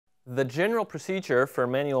The general procedure for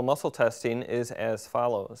manual muscle testing is as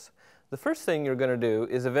follows. The first thing you're going to do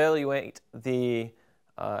is evaluate the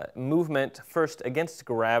movement first against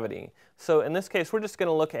gravity. So in this case, we're just going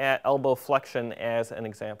to look at elbow flexion as an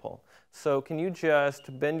example. So can you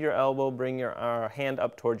just bend your elbow, bring your hand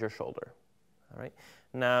up towards your shoulder. All right.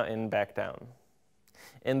 Now and back down.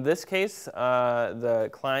 In this case, the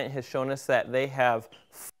client has shown us that they have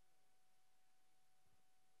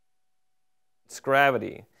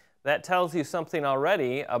gravity. That tells you something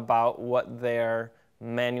already about what their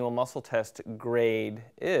manual muscle test grade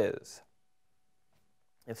is.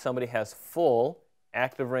 If somebody has full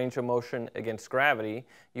active range of motion against gravity,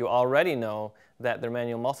 you already know that their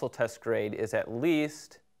manual muscle test grade is at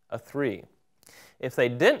least a 3. If they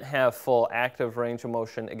didn't have full active range of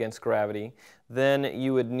motion against gravity, then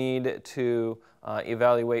you would need to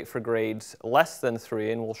evaluate for grades less than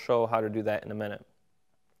 3, and we'll show how to do that in a minute.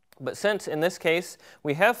 But since, in this case,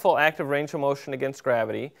 we have full active range of motion against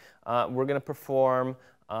gravity, we're going to perform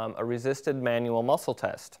a resisted manual muscle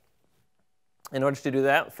test. In order to do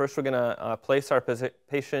that, first we're going to place our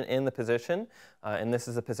patient in the position, and this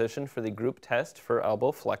is a position for the group test for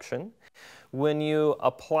elbow flexion. When you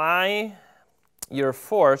apply your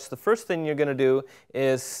force, the first thing you're going to do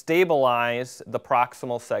is stabilize the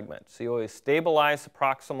proximal segment. So you always stabilize the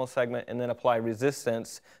proximal segment and then apply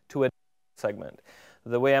resistance to a segment.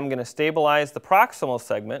 The way I'm going to stabilize the proximal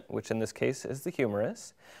segment, which in this case is the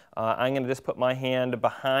humerus, I'm going to just put my hand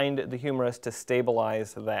behind the humerus to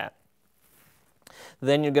stabilize that.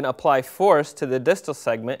 Then you're going to apply force to the distal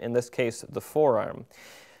segment, in this case the forearm.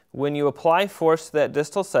 When you apply force to that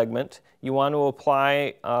distal segment, you want to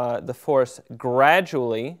apply the force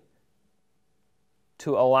gradually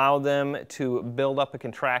to allow them to build up a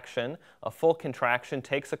contraction. A full contraction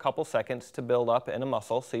takes a couple seconds to build up in a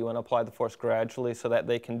muscle, so you want to apply the force gradually so that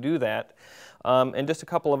they can do that. And just a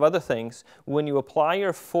couple of other things. When you apply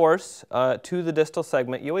your force to the distal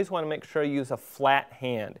segment, you always want to make sure you use a flat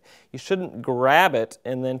hand. You shouldn't grab it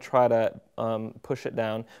and then try to push it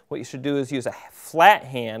down. What you should do is use a flat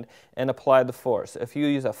hand and apply the force. If you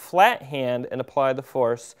use a flat hand and apply the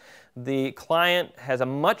force, the client has a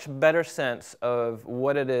much better sense of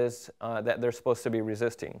what it is that they're supposed to be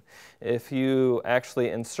resisting. If you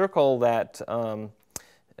actually encircle that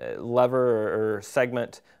lever or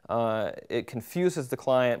segment, it confuses the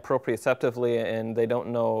client proprioceptively and they don't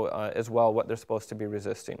know as well what they're supposed to be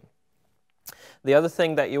resisting. The other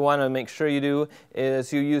thing that you want to make sure you do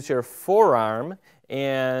is you use your forearm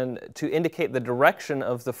and to indicate the direction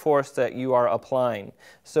of the force that you are applying.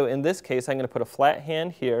 So in this case, I'm going to put a flat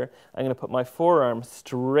hand here. I'm going to put my forearm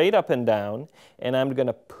straight up and down, and I'm going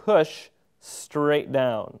to push straight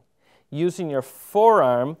down. Using your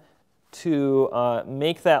forearm to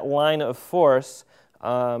make that line of force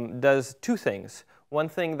does two things. One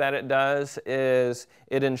thing that it does is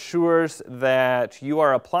it ensures that you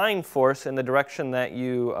are applying force in the direction that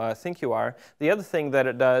you think you are. The other thing that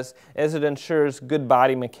it does is it ensures good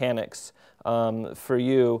body mechanics for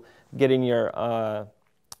you, getting your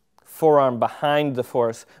forearm behind the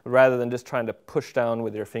force rather than just trying to push down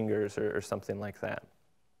with your fingers or something like that.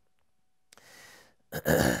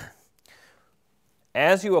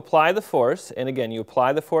 As you apply the force, and again, you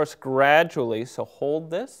apply the force gradually, so hold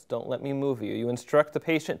this, don't let me move you. You instruct the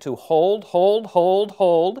patient to hold, hold, hold,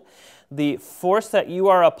 hold. The force that you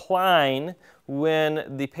are applying when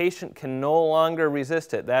the patient can no longer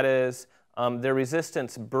resist it, that is, their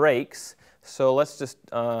resistance breaks. So let's just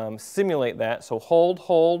simulate that. So hold,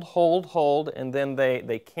 hold, hold, hold, and then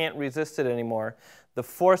they can't resist it anymore. The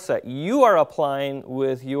force that you are applying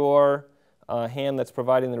with your hand that's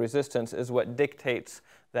providing the resistance is what dictates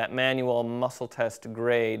that manual muscle test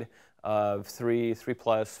grade of 3,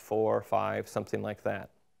 3+, 4, 5, something like that.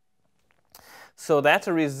 So that's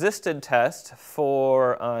a resisted test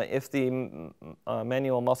for if the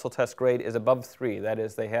manual muscle test grade is above 3, that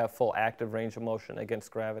is, they have full active range of motion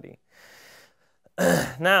against gravity.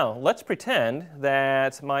 Now, let's pretend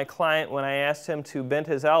that my client, when I asked him to bend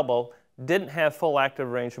his elbow, didn't have full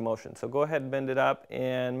active range of motion. So go ahead and bend it up,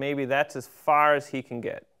 and maybe that's as far as he can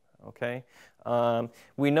get. Okay?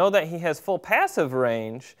 We know that he has full passive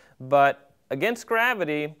range, but against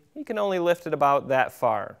gravity, he can only lift it about that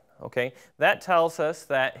far. Okay? That tells us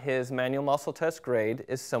that his manual muscle test grade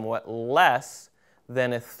is somewhat less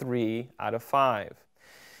than a 3 out of 5.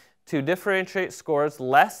 To differentiate scores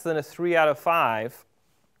less than a 3 out of 5,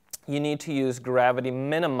 you need to use gravity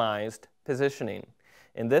minimized positioning.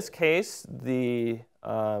 In this case, the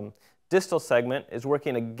distal segment is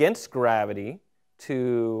working against gravity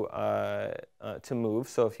to move.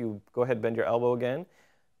 So if you go ahead and bend your elbow again,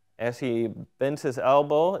 As he bends his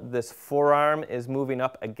elbow, this forearm is moving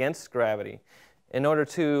up against gravity. In order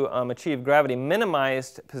to achieve gravity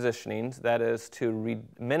minimized positioning, that is to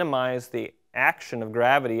minimize the action of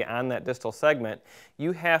gravity on that distal segment,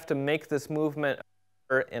 you have to make this movement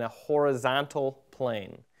in a horizontal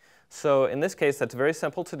plane. So in this case, that's very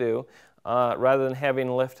simple to do. Rather than having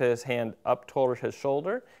to lift his hand up toward his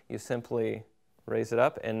shoulder, you simply raise it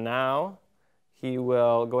up, and now he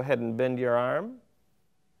will go ahead and bend your arm.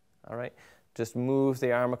 All right, just move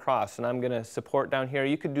the arm across, and I'm going to support down here.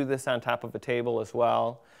 You could do this on top of a table as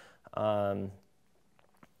well, but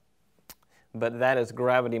that is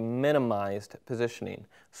gravity minimized positioning.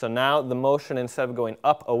 So now the motion, instead of going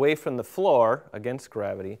up away from the floor against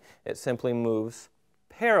gravity, it simply moves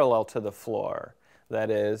parallel to the floor.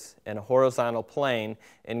 That is, in a horizontal plane,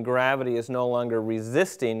 and gravity is no longer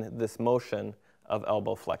resisting this motion of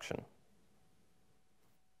elbow flexion.